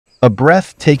A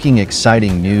breathtaking,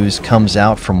 exciting news comes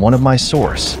out from one of my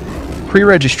sources.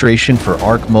 Pre-registration for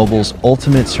Ark Mobile's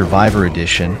Ultimate Survivor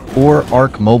Edition, or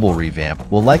Ark Mobile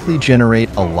Revamp, will likely generate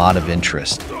a lot of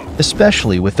interest,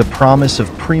 especially with the promise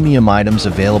of premium items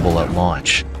available at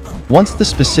launch. Once the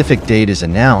specific date is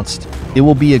announced, it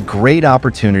will be a great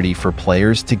opportunity for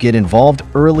players to get involved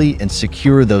early and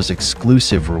secure those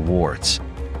exclusive rewards.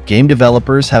 Game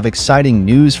developers have exciting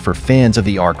news for fans of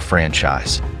the Ark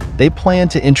franchise. They plan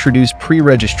to introduce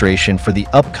pre-registration for the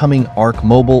upcoming Ark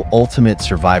Mobile Ultimate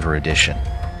Survivor Edition.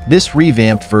 This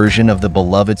revamped version of the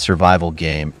beloved survival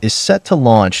game is set to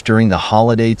launch during the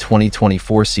holiday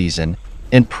 2024 season,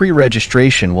 and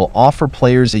pre-registration will offer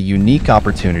players a unique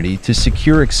opportunity to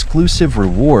secure exclusive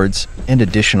rewards and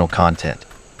additional content.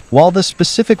 While the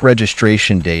specific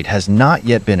registration date has not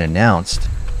yet been announced,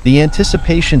 the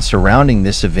anticipation surrounding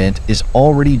this event is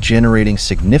already generating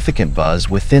significant buzz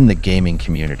within the gaming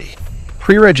community.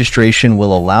 Pre-registration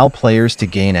will allow players to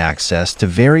gain access to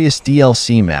various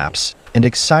DLC maps and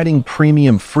exciting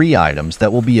premium free items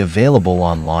that will be available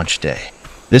on launch day.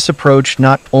 This approach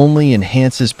not only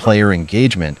enhances player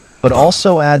engagement, but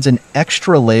also adds an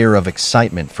extra layer of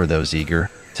excitement for those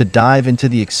eager to dive into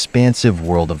the expansive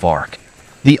world of Ark.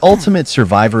 The Ultimate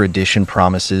Survivor Edition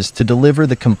promises to deliver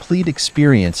the complete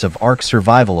experience of Ark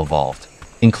Survival Evolved,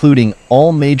 including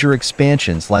all major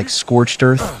expansions like Scorched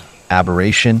Earth,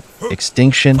 Aberration,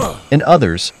 Extinction, and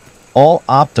others, all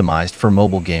optimized for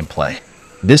mobile gameplay.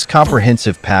 This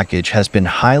comprehensive package has been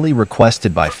highly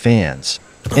requested by fans,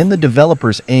 and the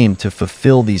developers aim to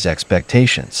fulfill these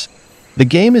expectations. The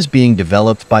game is being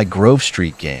developed by Grove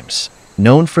Street Games,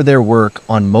 known for their work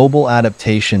on mobile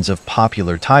adaptations of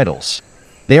popular titles.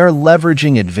 They are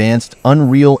leveraging advanced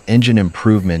Unreal Engine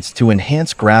improvements to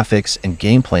enhance graphics and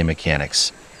gameplay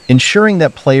mechanics, ensuring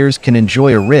that players can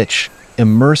enjoy a rich,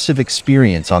 immersive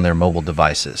experience on their mobile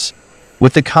devices.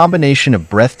 With the combination of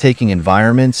breathtaking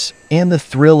environments and the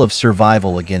thrill of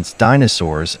survival against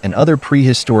dinosaurs and other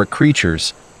prehistoric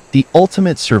creatures, the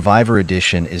Ultimate Survivor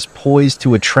Edition is poised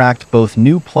to attract both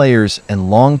new players and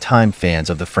longtime fans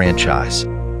of the franchise.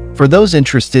 For those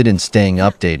interested in staying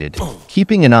updated,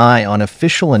 keeping an eye on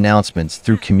official announcements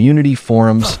through community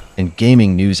forums and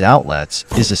gaming news outlets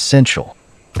is essential.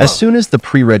 As soon as the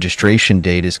pre-registration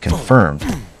date is confirmed,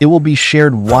 it will be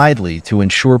shared widely to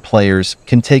ensure players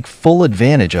can take full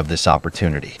advantage of this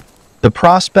opportunity. The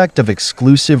prospect of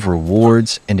exclusive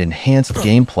rewards and enhanced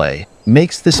gameplay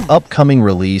makes this upcoming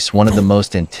release one of the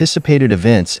most anticipated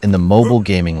events in the mobile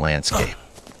gaming landscape.